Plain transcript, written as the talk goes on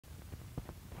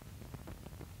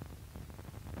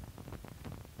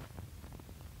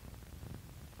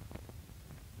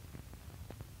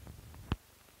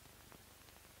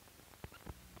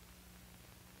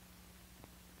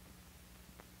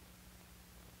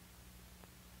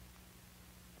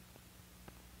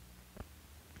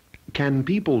Can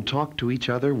people talk to each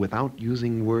other without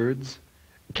using words?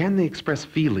 Can they express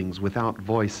feelings without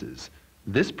voices?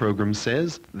 This program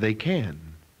says they can.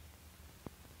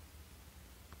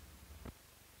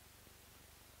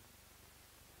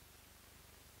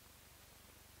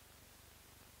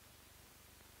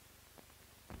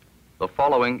 The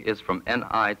following is from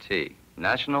NIT,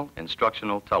 National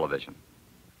Instructional Television.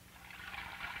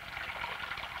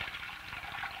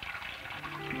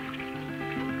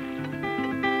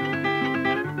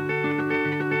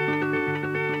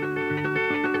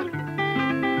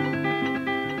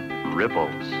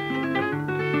 Ripples.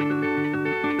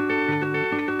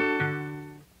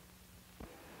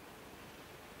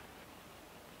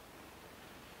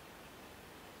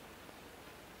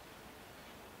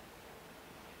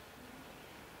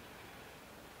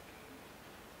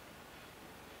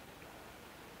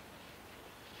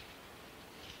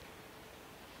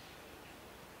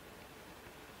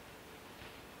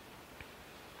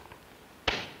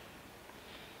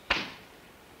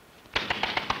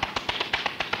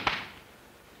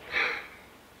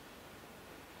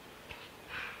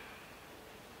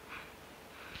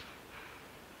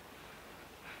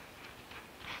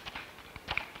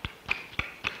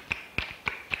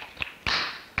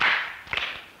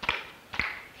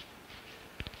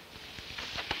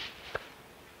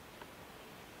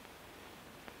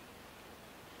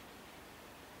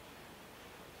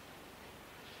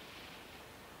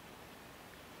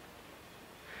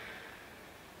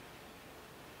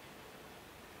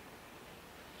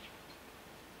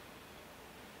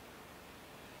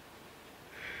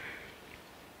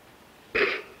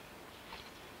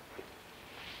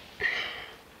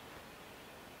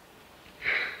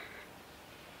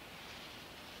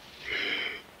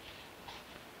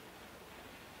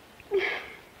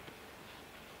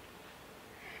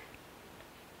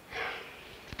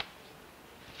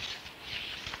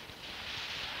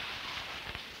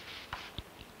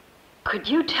 Could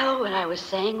you tell what I was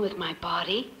saying with my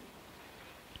body?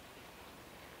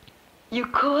 You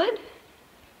could?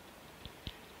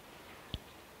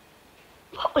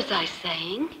 What was I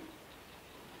saying?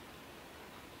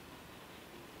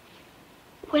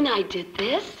 When I did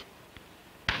this,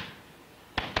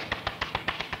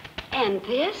 and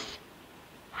this,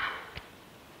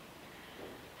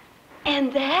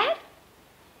 and that?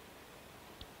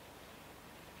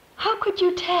 How could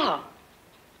you tell?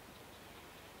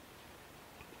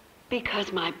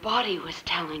 Because my body was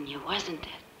telling you, wasn't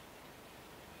it?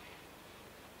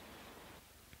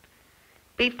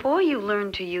 Before you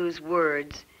learned to use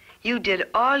words, you did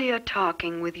all your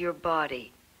talking with your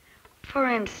body. For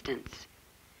instance,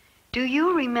 do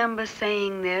you remember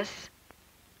saying this?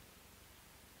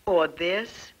 Or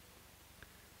this?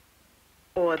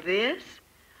 Or this?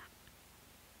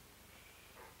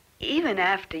 Even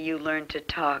after you learn to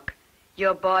talk,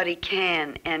 your body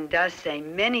can and does say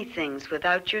many things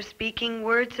without your speaking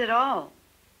words at all.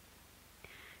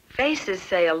 Faces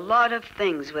say a lot of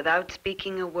things without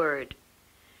speaking a word.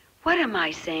 What am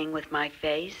I saying with my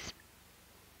face?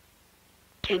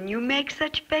 Can you make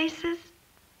such faces?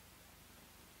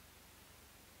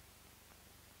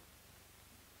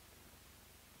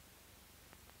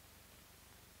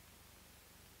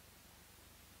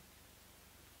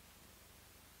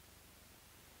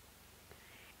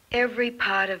 Every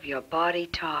part of your body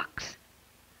talks.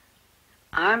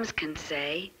 Arms can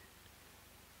say,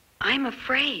 I'm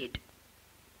afraid.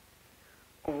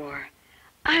 Or,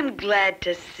 I'm glad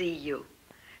to see you.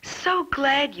 So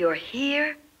glad you're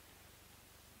here.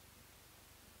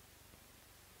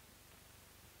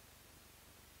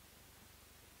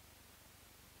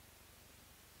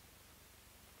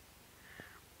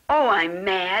 Oh, I'm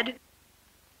mad.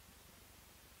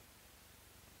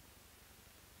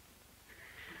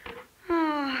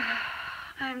 Oh,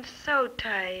 I'm so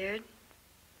tired.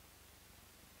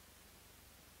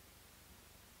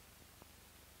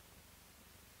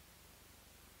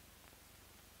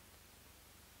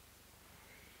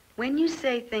 When you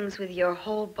say things with your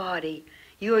whole body,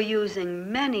 you're using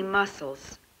many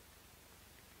muscles.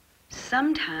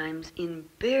 Sometimes in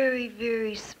very,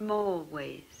 very small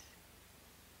ways.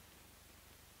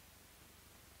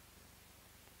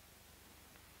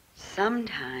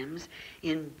 Sometimes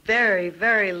in very,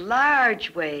 very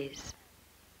large ways.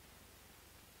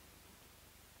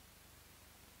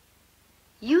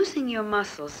 Using your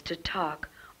muscles to talk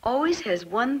always has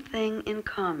one thing in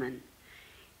common.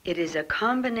 It is a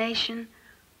combination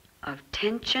of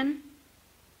tension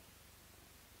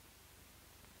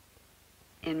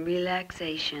and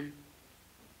relaxation.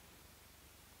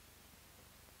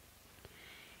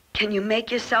 Can you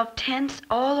make yourself tense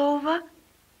all over?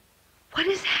 What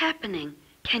is happening?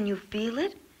 Can you feel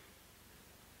it?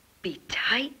 be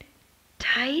tight,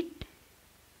 tight.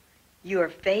 Your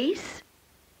face,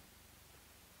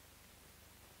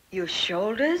 your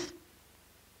shoulders,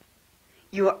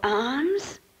 your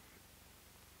arms,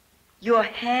 your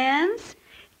hands,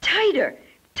 tighter,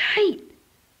 tight.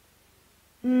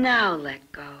 Now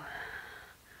let go.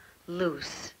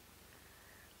 Loose,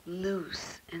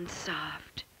 loose and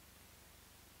soft.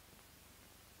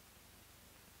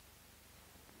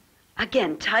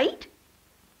 Again, tight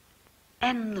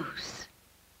and loose.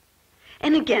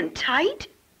 And again, tight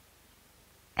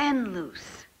and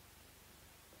loose.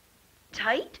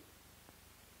 Tight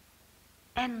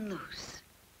and loose.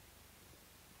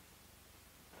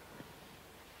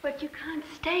 But you can't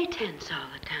stay tense all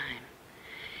the time.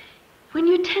 When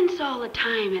you're tense all the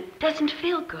time, it doesn't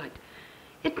feel good.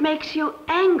 It makes you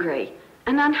angry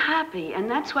and unhappy, and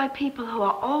that's why people who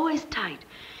are always tight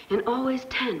and always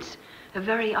tense are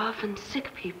very often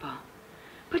sick people.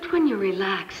 But when you're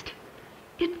relaxed,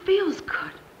 it feels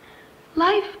good.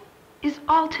 Life is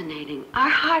alternating. Our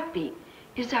heartbeat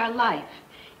is our life.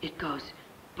 It goes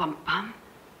bum bum,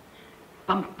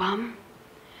 bum bum,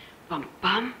 bum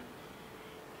bum,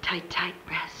 tight, tight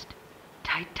breast,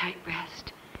 tight, tight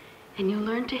breast. And you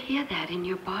learn to hear that in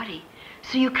your body.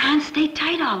 So you can't stay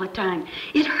tight all the time.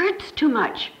 It hurts too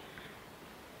much.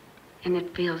 And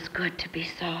it feels good to be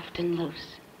soft and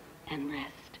loose and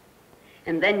rest.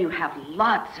 And then you have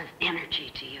lots of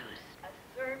energy to use. A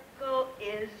circle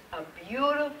is a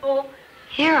beautiful...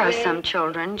 Here are some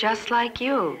children just like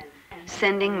you,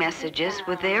 sending messages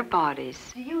with their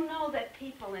bodies. Do you know that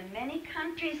people in many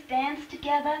countries dance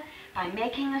together by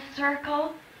making a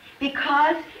circle?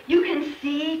 Because you can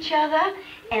see each other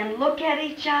and look at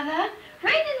each other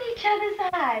right in each other's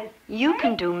eyes. You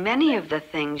can do many of the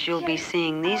things you'll be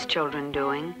seeing these children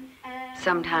doing,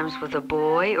 sometimes with a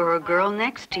boy or a girl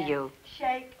next to you.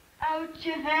 Shake out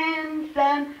your hands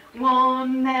and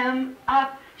warm them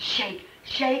up. Shake,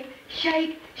 shake,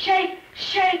 shake, shake,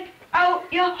 shake out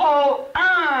your whole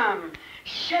arm.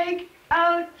 Shake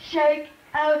out,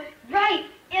 right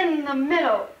in the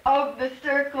middle of the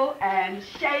circle, and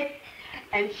shake,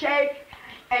 and shake,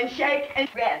 and shake, and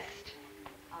rest.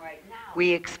 All right, now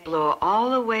we explore all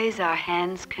the ways our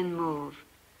hands can move.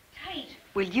 Tight.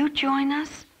 Will you join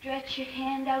us? Stretch your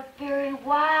hand out very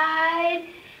wide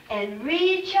and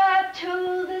reach up to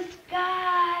the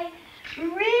sky.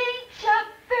 Reach up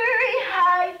very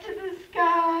high to the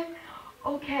sky.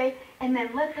 Okay, and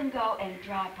then let them go and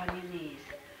drop on your knees.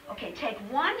 Okay, take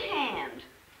one hand.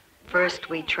 First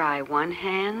we try one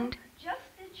hand. Just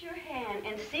at your hand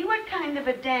and see what kind of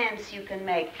a dance you can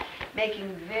make,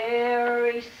 making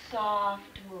very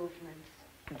soft movements.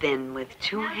 Then with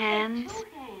two hands. Two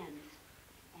hands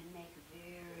and make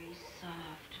very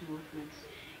soft movements.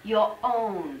 Your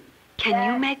own.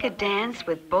 Can you make a dance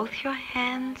with both your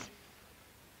hands?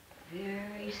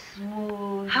 Very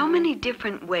smooth. How many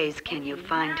different ways can you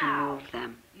find to move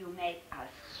them? You make a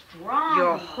strong.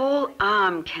 Your whole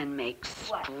arm can make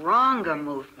stronger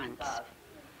movements.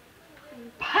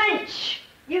 Punch!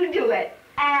 You do it.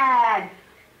 And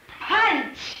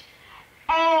punch!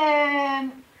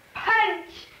 And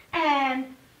punch! And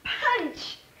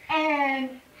punch!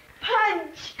 And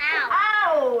punch! Ow!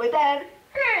 Ow! That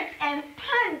hurts! And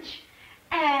punch!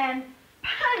 And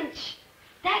punch!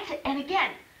 That's it. And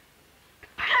again.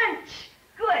 Punch!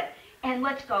 Good. And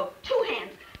let's go. Two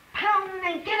hands. Pound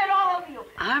and get it all over you.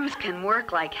 Arms can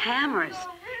work like hammers.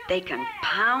 They can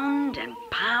pound and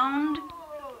pound.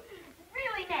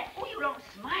 Really mad. Oh, you don't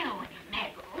smile when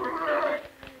you're mad.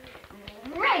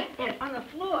 Right. And on the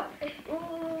floor.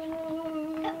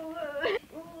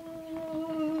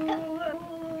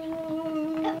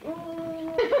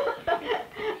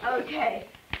 Okay.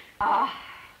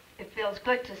 It feels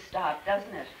good to stop,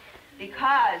 doesn't it?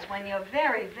 Because when you're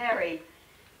very, very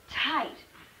tight,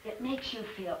 it makes you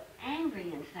feel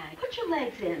angry inside. Put your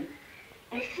legs in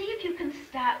and see if you can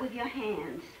start with your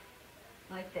hands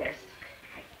like this.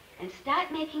 And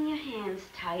start making your hands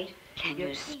tight. Can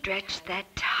you stretch that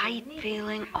tight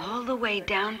feeling all the way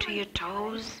down to your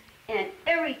toes? And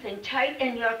everything tight,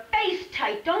 and your face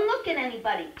tight. Don't look at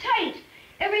anybody. Tight.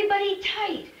 Everybody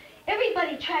tight.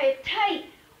 Everybody try it tight.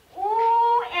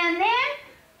 Ooh, and then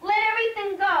let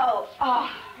everything go.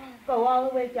 Oh, go all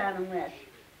the way down and rest.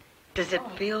 Does it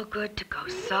feel good to go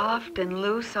soft and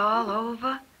loose all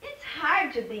over? It's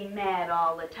hard to be mad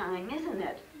all the time, isn't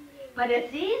it? But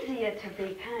it's easier to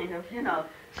be kind of,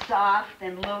 soft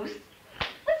and loose.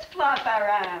 Let's flop our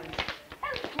arms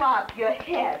and flop your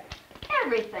head.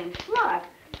 Everything flop,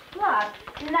 flop,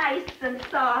 nice and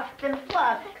soft and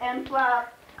flop and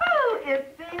flop. Oh,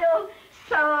 it feels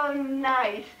so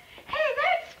nice. Hey,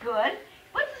 that's good.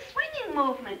 What's the swinging swing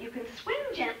movement. You can swing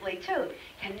gently, too.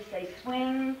 Can you say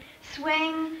swing,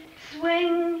 swing,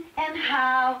 swing, and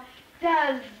how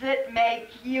does it make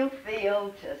you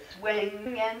feel to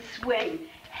swing and swing?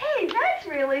 Hey, that's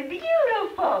really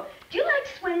beautiful. Do you like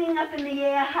swinging up in the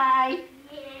air high?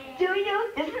 Yeah. Do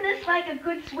you? Isn't this like a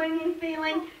good swinging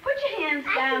feeling? Put your hands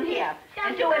down here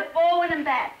and do it forward and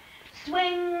back.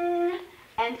 Swing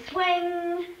and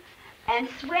swing and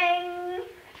swing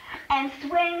and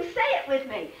swing. Say it with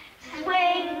me.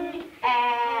 Swing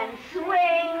and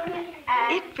swing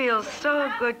and... It feels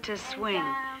so good to swing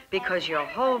because your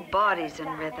whole body's in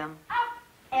rhythm. Up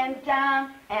and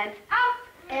down and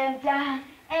up and down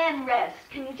and rest.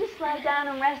 Can you just lie down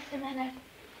and rest a minute?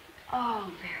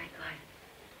 Oh, very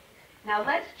good. Now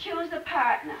let's choose a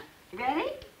partner. Ready?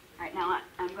 All right, now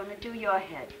I'm going to do your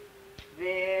head.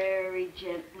 Very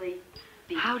gently.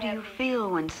 How do you feel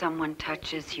when someone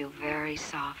touches you very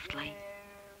softly?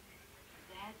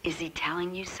 Is he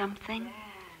telling you something?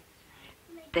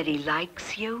 That he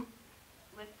likes you?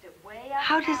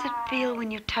 How does it feel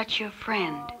when you touch your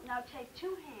friend? Now take 2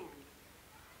 hands.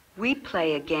 We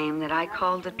play a game that I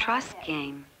call the trust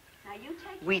game. Now you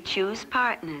take We choose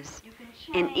partners, You can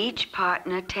and change. each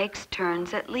partner takes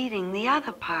turns at leading the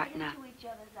other partner. Into each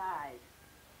other's eyes.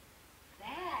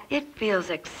 That. It feels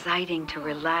exciting to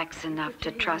relax enough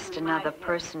to trust another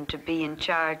person to be in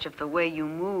charge of the way you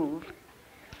move.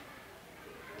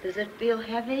 Does it feel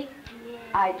heavy? Yeah.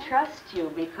 I trust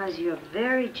you because you're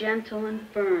very gentle and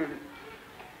firm.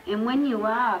 And when you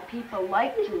are, people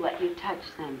like to let you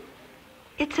touch them.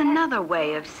 It's another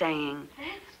way of saying, That's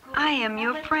good. I am Now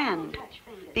your let's friend, touch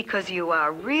fingers. because you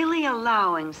are really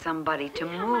allowing somebody to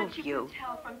See how move much you. you can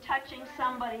tell from touching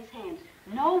somebody's hands.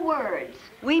 No words.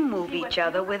 We move See what each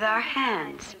other with our beautiful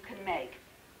hands. signs you can make.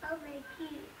 Oh, very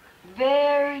cute.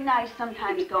 Very nice,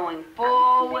 sometimes going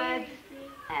forwards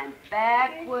and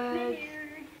backwards,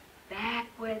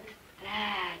 backwards.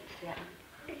 That's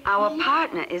it. Our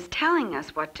partner is telling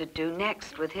us what to do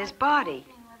next with his body.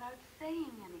 Without saying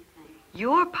anything.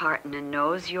 Your partner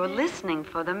knows you're listening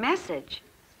for the message.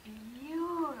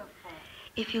 Beautiful.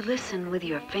 If you listen with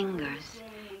your fingers,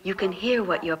 you can hear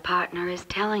what your partner is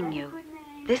telling you.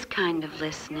 This kind of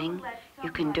listening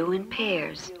you can do in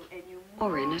pairs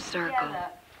or in a circle.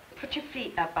 Put your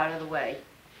feet up out of the way.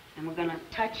 And we're going to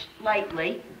touch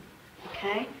lightly,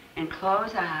 okay? And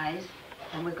close eyes.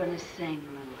 And we're going to sing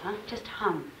a little, huh? Just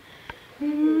hum.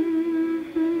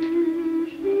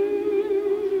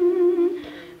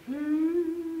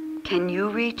 Can you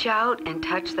reach out and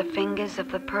touch the fingers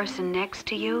of the person next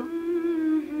to you?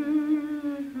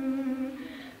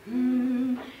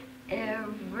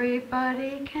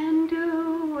 Everybody can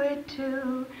do it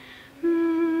too.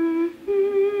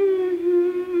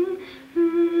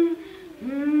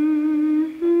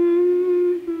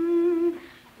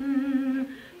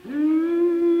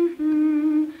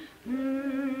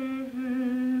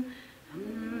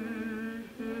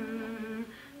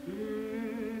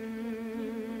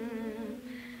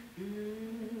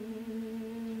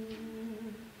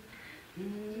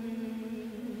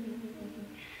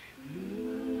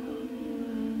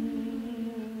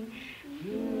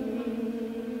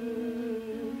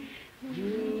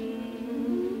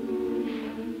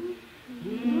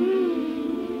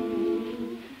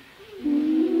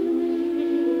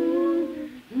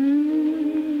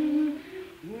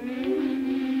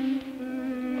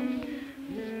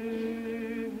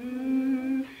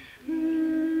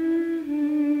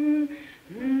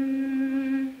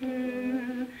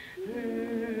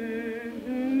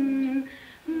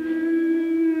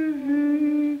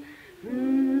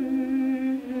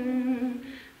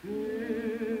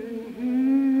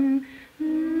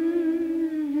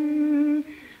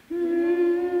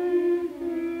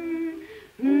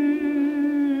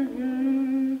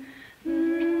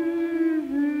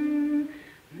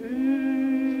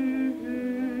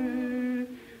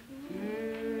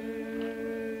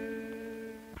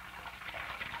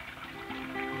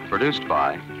 Produced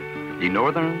by the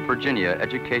Northern Virginia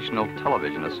Educational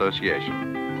Television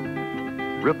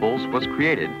Association. Ripples was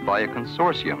created by a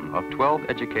consortium of 12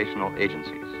 educational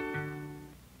agencies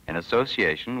in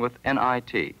association with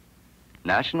NIT,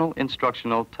 National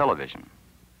Instructional Television.